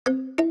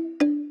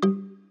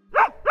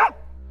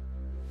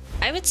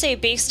would say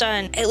based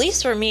on, at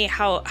least for me,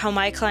 how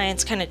my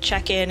clients kind of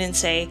check in and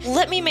say,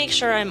 let me make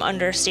sure I'm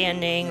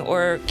understanding,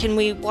 or can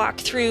we walk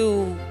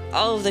through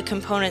all of the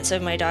components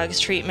of my dog's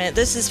treatment?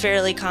 This is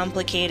fairly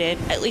complicated.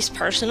 At least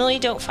personally,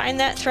 don't find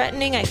that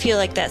threatening. I feel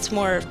like that's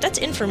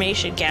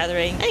information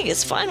gathering. I think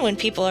it's fun when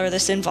people are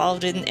this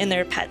involved in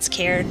their pet's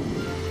care.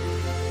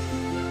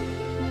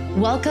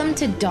 Welcome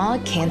to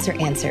Dog Cancer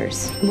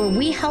Answers, where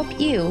we help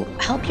you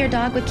help your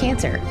dog with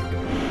cancer.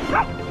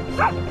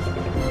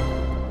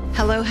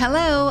 Hello,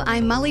 hello.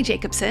 I'm Molly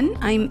Jacobson.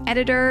 I'm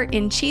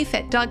editor-in-chief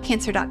at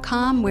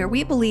dogcancer.com, where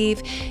we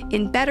believe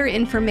in better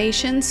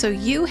information so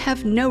you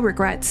have no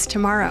regrets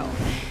tomorrow.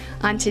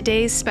 On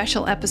today's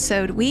special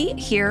episode, we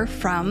hear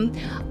from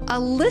a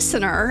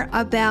listener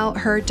about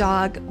her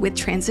dog with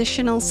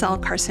transitional cell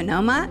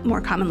carcinoma,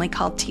 more commonly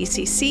called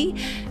TCC,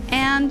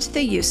 and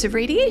the use of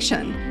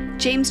radiation.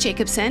 James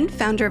Jacobson,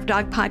 founder of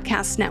Dog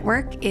Podcast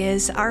Network,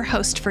 is our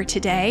host for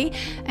today,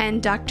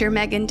 and Dr.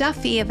 Megan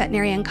Duffy, a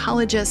veterinary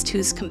oncologist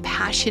whose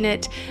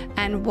compassionate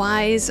and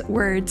wise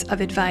words of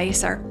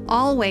advice are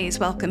always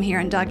welcome here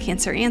on Dog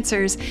Cancer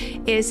Answers,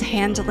 is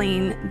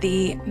handling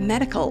the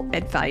medical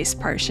advice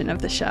portion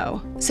of the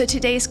show. So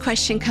today's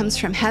question comes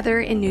from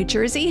Heather in New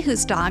Jersey,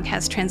 whose dog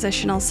has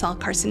transitional cell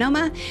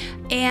carcinoma,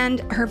 and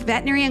her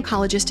veterinary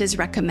oncologist is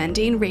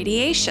recommending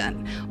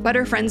radiation, but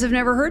her friends have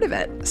never heard of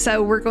it.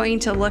 So we're going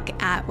to look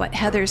at what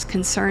Heather's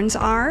concerns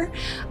are,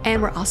 and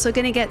we're also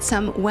going to get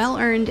some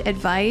well-earned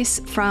advice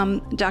from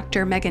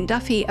Dr. Megan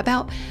Duffy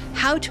about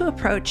how to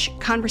approach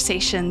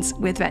conversations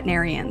with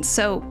veterinarians.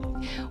 So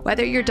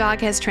whether your dog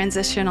has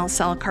transitional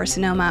cell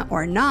carcinoma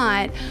or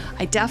not,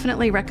 I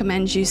definitely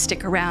recommend you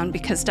stick around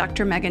because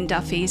Dr. Megan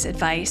Duffy's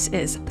advice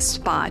is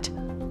spot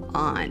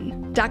on.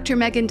 Dr.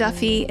 Megan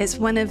Duffy is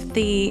one of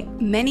the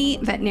many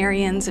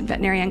veterinarians and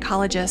veterinary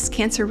oncologists,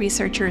 cancer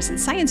researchers, and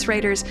science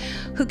writers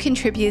who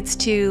contributes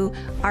to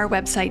our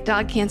website,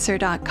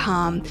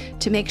 dogcancer.com,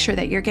 to make sure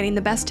that you're getting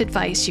the best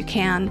advice you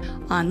can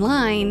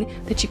online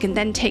that you can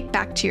then take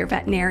back to your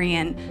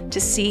veterinarian to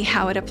see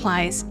how it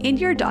applies in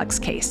your dog's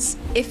case.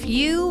 If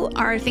you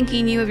are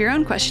thinking you have your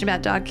own question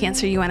about dog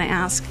cancer you want to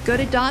ask, go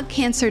to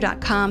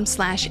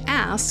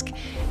dogcancer.com/ask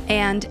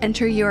and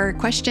enter your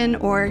question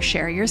or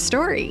share your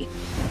story.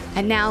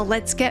 And now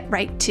let's get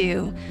right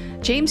to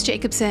James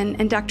Jacobson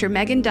and Dr.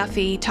 Megan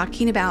Duffy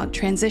talking about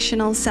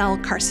transitional cell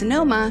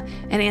carcinoma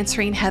and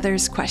answering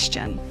Heather's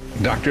question.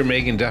 Dr.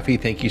 Megan Duffy,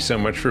 thank you so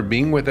much for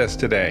being with us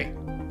today.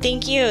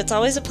 Thank you. It's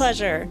always a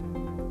pleasure.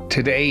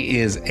 Today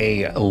is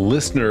a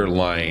listener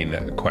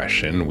line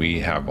question. We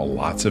have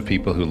lots of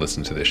people who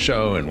listen to the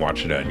show and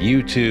watch it on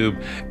YouTube,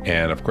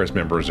 and of course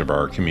members of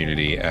our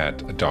community at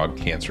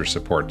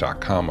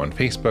dogcancersupport.com on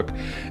Facebook.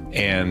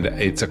 And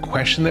it's a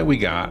question that we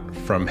got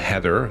from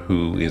Heather,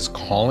 who is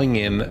calling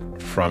in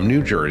from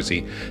New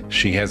Jersey.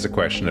 She has a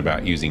question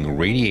about using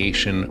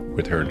radiation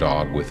with her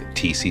dog with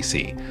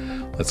TCC.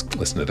 Let's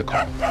listen to the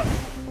call.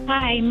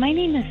 Hi, my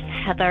name is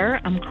Heather.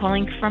 I'm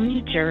calling from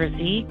New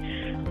Jersey.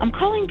 I'm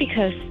calling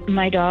because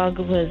my dog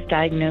was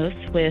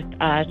diagnosed with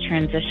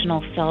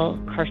transitional cell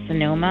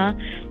carcinoma.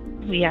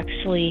 We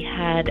actually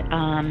had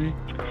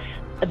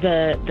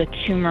the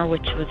tumor,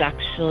 which was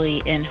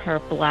actually in her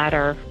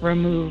bladder,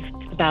 removed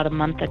about a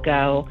month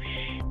ago.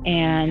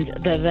 And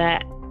the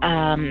vet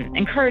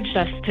encouraged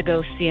us to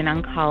go see an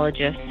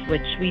oncologist,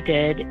 which we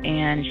did,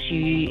 and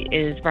she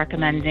is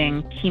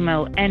recommending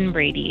chemo and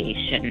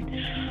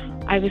radiation.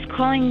 I was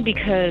calling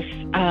because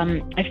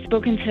I've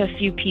spoken to a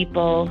few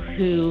people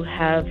who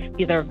have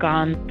either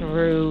gone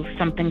through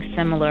something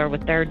similar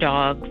with their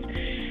dogs,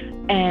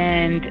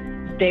 and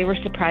they were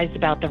surprised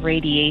about the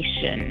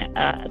radiation.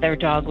 Their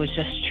dog was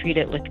just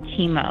treated with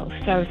chemo.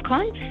 So I was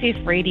calling to see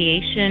if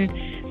radiation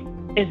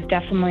is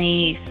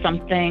definitely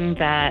something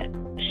that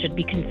should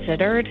be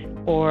considered,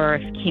 or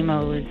if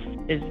chemo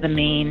is the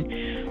main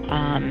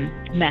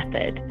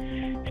method.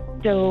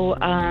 So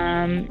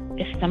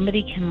if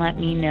somebody can let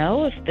me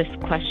know if this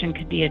question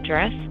could be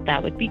addressed,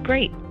 that would be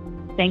great.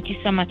 Thank you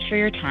so much for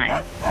your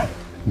time.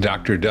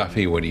 Dr.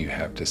 Duffy, what do you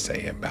have to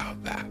say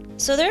about that?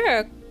 So there are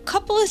a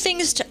couple of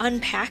things to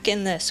unpack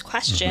in this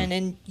question.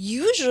 And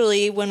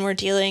usually when we're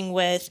dealing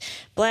with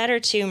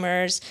bladder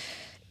tumors,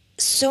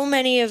 so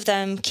many of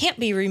them can't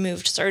be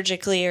removed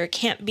surgically or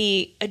can't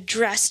be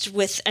addressed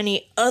with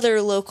any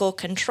other local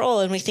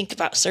control. And we think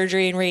about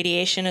surgery and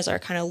radiation as our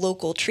kind of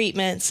local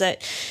treatments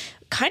that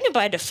kind of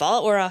by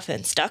default, we're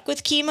often stuck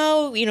with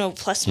chemo,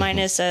 plus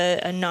minus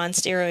a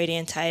non-steroid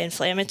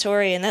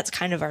anti-inflammatory. And that's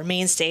kind of our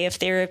mainstay of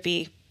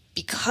therapy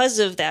because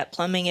of that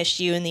plumbing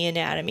issue and the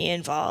anatomy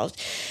involved.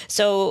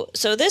 So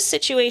this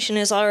situation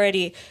is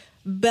already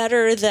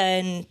better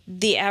than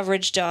the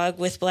average dog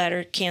with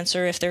bladder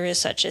cancer, if there is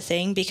such a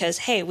thing, because,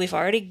 hey, we've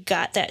already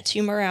got that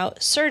tumor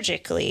out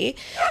surgically.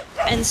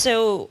 And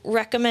so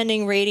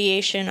recommending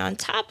radiation on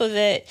top of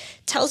it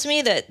tells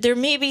me that there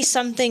may be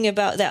something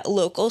about that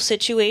local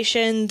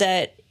situation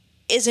that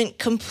isn't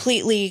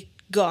completely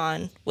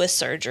gone with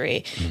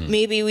surgery.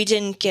 Maybe we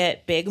didn't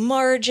get big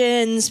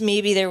margins.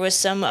 Maybe there was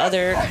some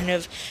other kind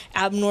of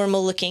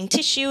abnormal looking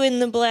tissue in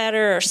the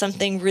bladder or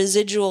something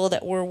residual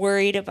that we're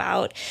worried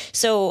about.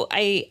 So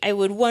I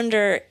would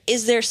wonder,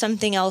 is there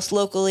something else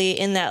locally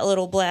in that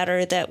little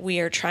bladder that we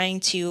are trying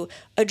to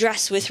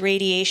address with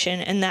radiation?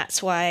 And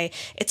that's why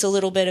it's a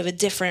little bit of a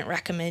different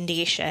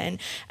recommendation.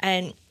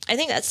 And I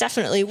think that's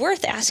definitely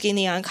worth asking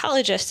the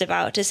oncologist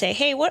about, to say,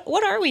 hey,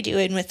 what are we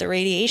doing with the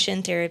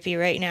radiation therapy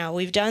right now?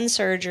 We've done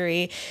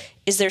surgery.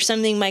 Is there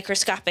something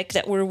microscopic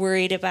that we're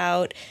worried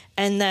about?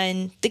 And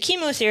then the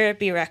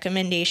chemotherapy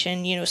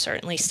recommendation,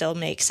 certainly still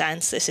makes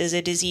sense. This is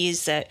a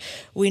disease that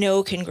we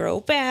know can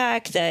grow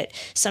back, that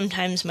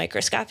sometimes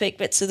microscopic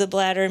bits of the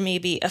bladder may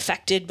be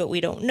affected, but we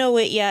don't know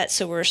it yet.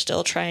 So we're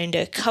still trying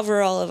to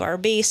cover all of our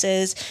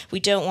bases. We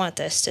don't want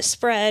this to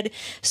spread.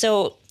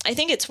 So I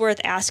think it's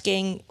worth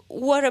asking,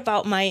 what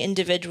about my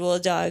individual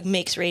dog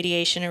makes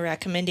radiation a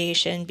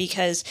recommendation?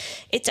 Because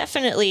it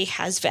definitely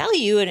has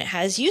value and it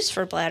has use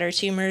for bladder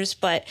tumors,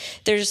 but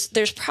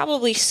there's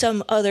probably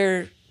some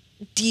other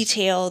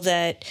detail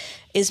that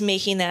is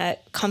making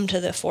that come to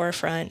the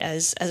forefront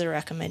as a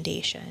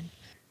recommendation.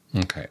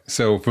 Okay.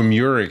 So from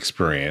your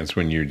experience,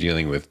 when you're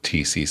dealing with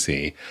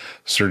TCC,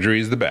 surgery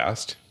is the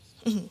best.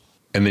 And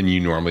then you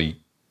normally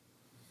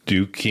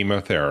do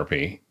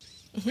chemotherapy,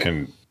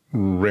 and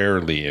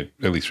rarely,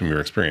 at least from your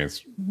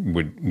experience,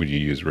 would you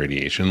use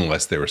radiation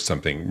unless there was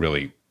something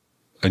really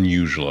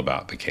unusual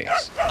about the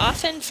case.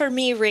 Often for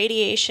me,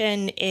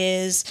 radiation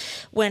is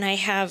when I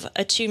have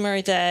a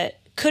tumor that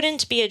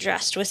couldn't be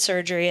addressed with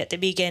surgery at the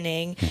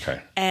beginning.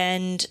 Okay.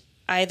 And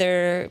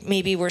either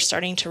maybe we're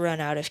starting to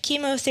run out of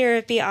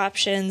chemotherapy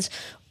options,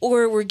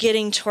 or we're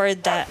getting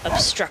toward that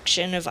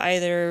obstruction of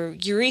either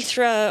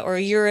urethra or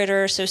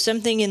ureter. So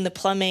something in the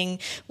plumbing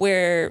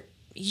where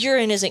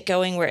urine isn't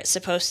going where it's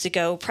supposed to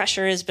go,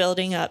 pressure is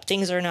building up,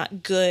 things are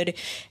not good,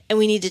 and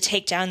we need to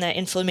take down that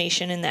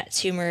inflammation in that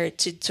tumor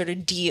to sort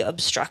of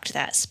de-obstruct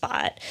that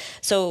spot.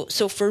 So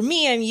for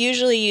me, I'm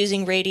usually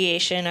using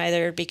radiation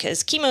either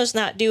because chemo's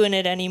not doing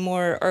it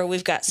anymore, or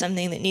we've got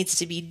something that needs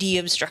to be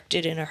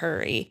de-obstructed in a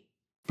hurry.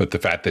 But the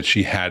fact that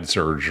she had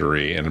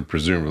surgery and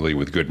presumably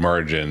with good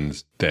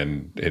margins,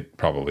 then it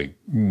probably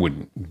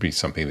wouldn't be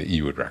something that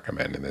you would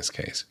recommend in this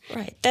case.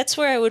 Right. That's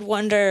where I would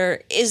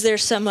wonder, is there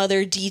some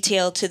other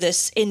detail to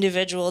this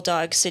individual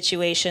dog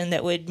situation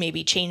that would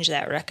maybe change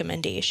that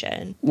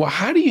recommendation? Well,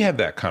 how do you have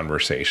that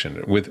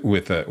conversation with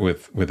an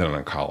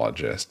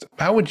oncologist?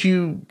 How would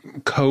you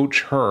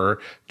coach her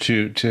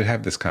to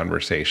have this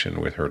conversation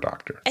with her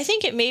doctor? I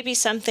think it may be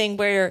something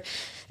where,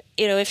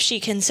 if she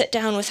can sit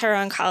down with her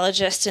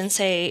oncologist and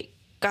say,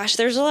 gosh,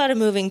 there's a lot of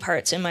moving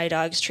parts in my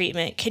dog's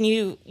treatment. Can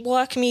you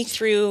walk me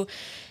through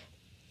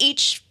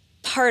each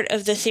part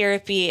of the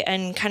therapy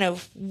and kind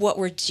of what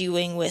we're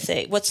doing with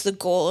it? What's the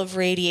goal of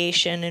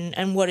radiation,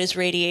 and what is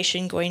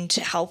radiation going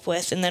to help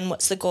with? And then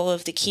what's the goal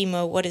of the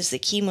chemo? What is the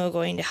chemo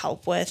going to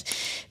help with?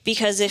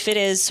 Because if it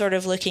is sort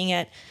of looking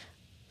at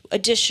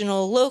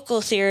additional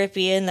local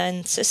therapy and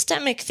then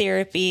systemic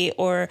therapy,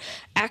 or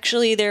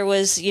actually there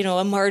was,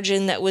 a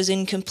margin that was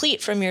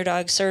incomplete from your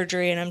dog's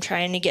surgery and I'm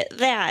trying to get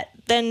that,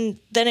 then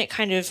it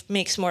kind of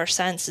makes more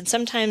sense. And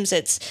sometimes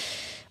it's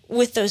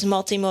with those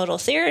multimodal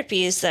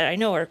therapies that I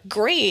know are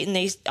great and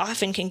they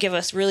often can give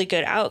us really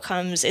good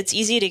outcomes. It's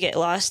easy to get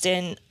lost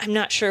in, I'm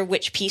not sure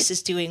which piece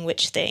is doing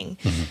which thing.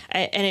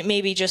 And it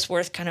may be just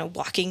worth kind of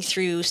walking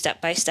through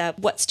step by step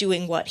what's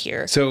doing what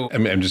here. So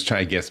I'm just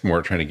trying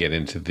to get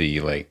into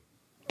the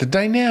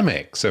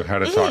dynamics of how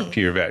to talk to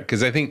your vet.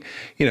 Because I think,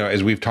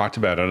 as we've talked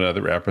about on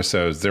other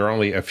episodes, there are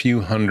only a few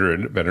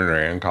hundred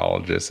veterinary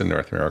oncologists in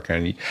North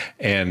America.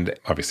 And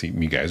obviously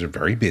you guys are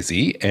very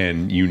busy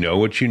and you know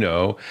what you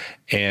know.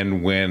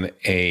 And when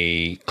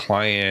a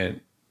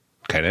client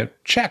kind of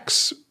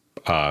checks,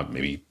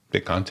 maybe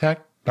they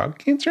contact Dog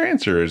Cancer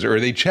Answers, or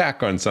they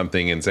check on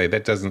something and say,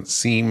 that doesn't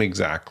seem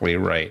exactly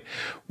right.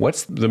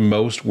 What's the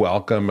most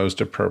welcome, most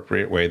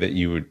appropriate way that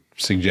you would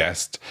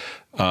suggest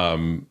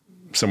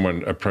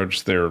someone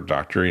approach their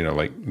doctor,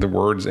 the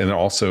words, and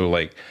also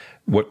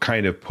what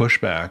kind of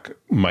pushback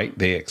might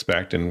they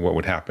expect and what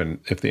would happen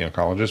if the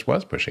oncologist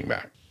was pushing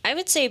back? I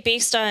would say,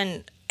 based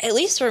on, at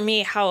least for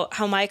me, how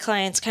my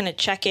clients kind of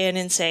check in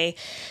and say,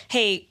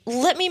 hey,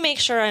 let me make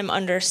sure I'm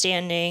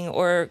understanding,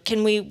 or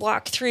can we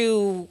walk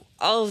through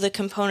all of the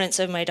components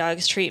of my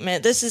dog's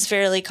treatment? This is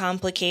fairly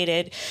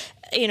complicated.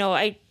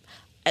 I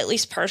at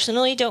least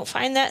personally don't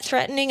find that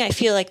threatening. I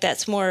feel like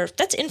that's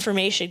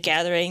information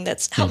gathering.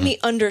 That's helped me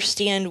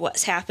understand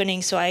what's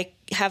happening, so I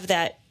have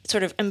that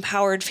sort of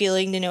empowered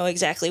feeling to know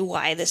exactly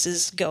why this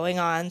is going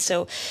on.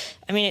 So,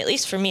 at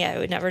least for me, I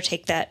would never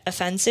take that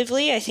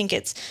offensively. I think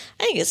it's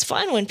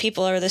fun when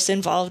people are this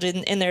involved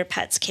in their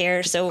pet's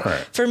care. So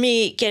for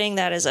me, getting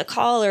that as a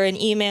call or an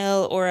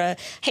email or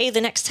hey,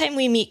 the next time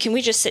we meet, can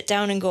we just sit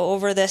down and go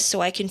over this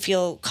so I can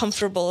feel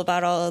comfortable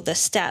about all of the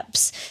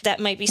steps? That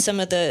might be some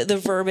of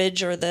the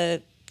verbiage or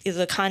the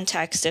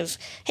context of,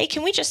 hey,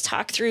 can we just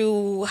talk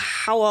through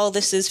how all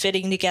this is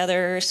fitting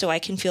together so I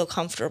can feel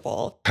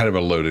comfortable? Kind of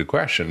a loaded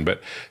question,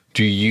 but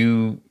Do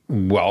you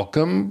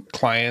welcome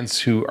clients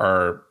who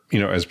are,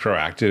 as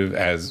proactive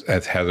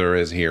as Heather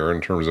is here in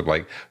terms of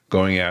like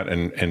going out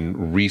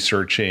and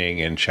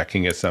researching and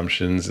checking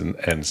assumptions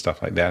and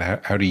stuff like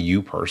that? How do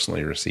you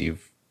personally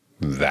receive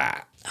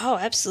that? Oh,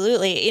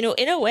 absolutely.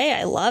 In a way,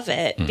 I love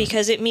it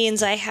because it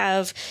means I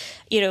have,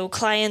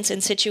 clients in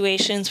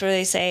situations where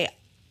they say,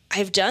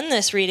 I've done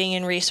this reading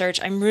and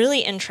research. I'm really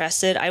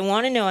interested. I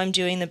want to know I'm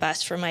doing the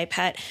best for my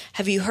pet.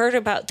 Have you heard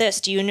about this?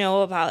 Do you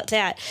know about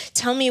that?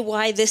 Tell me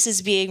why this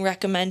is being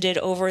recommended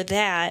over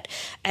that.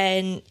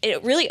 And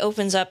it really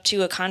opens up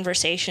to a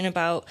conversation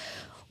about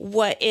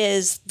what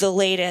is the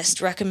latest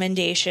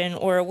recommendation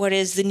or what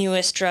is the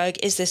newest drug?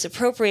 Is this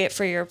appropriate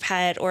for your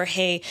pet? Or,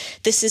 hey,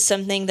 this is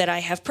something that I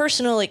have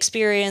personal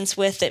experience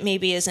with that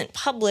maybe isn't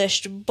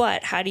published,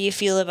 but how do you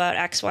feel about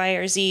X, Y,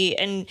 or Z?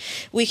 And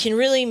we can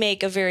really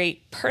make a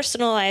very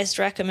personalized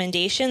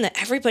recommendation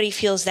that everybody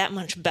feels that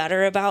much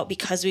better about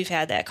because we've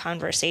had that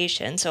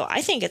conversation. So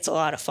I think it's a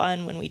lot of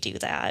fun when we do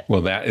that.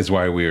 Well, that is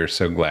why we are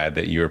so glad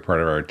that you are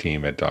part of our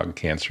team at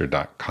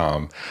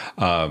dogcancer.com.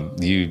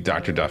 You,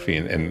 Dr. Duffy,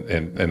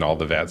 and all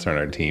the vets on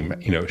our team,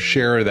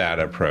 share that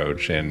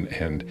approach.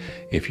 And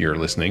if you're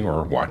listening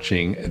or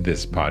watching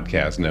this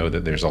podcast, know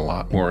that there's a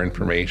lot more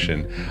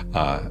information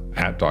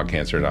at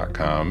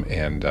dogcancer.com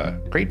and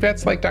great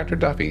vets like Dr.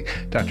 Duffy.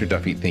 Dr.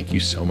 Duffy, thank you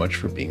so much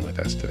for being with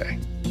us today.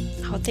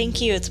 Oh,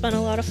 thank you. It's been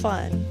a lot of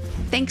fun.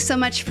 Thanks so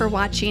much for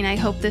watching. I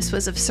hope this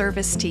was of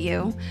service to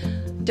you.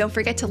 Don't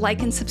forget to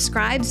like and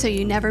subscribe so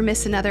you never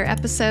miss another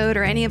episode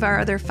or any of our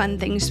other fun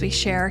things we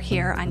share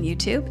here on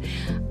YouTube.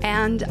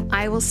 And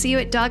I will see you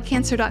at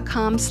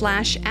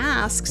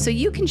dogcancer.com/ask so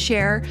you can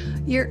share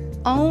your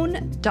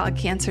own dog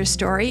cancer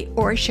story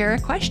or share a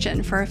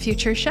question for a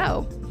future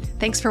show.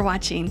 Thanks for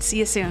watching. See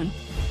you soon.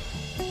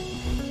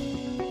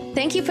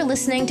 Thank you for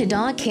listening to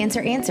Dog Cancer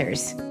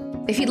Answers.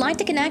 If you'd like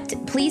to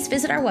connect, please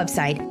visit our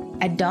website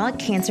at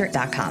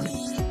dogcancer.com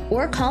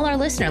or call our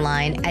listener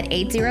line at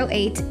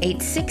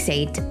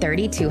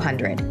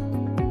 808-868-3200.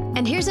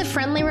 And here's a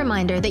friendly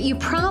reminder that you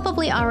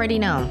probably already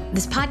know.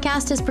 This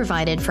podcast is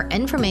provided for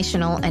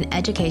informational and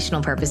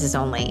educational purposes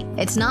only.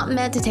 It's not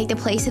meant to take the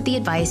place of the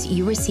advice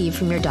you receive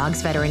from your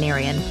dog's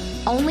veterinarian.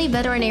 Only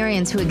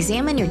veterinarians who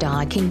examine your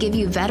dog can give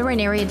you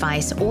veterinary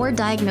advice or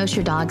diagnose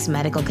your dog's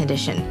medical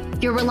condition.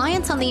 Your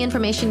reliance on the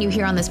information you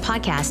hear on this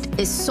podcast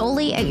is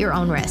solely at your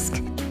own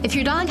risk. If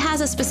your dog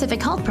has a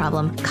specific health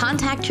problem,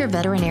 contact your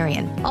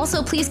veterinarian.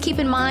 Also, please keep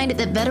in mind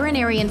that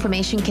veterinary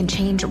information can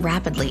change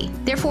rapidly.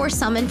 Therefore,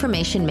 some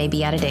information may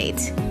be out of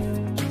date.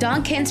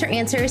 Dog Cancer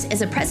Answers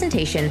is a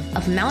presentation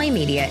of Maui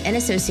Media in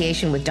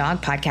association with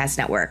Dog Podcast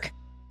Network.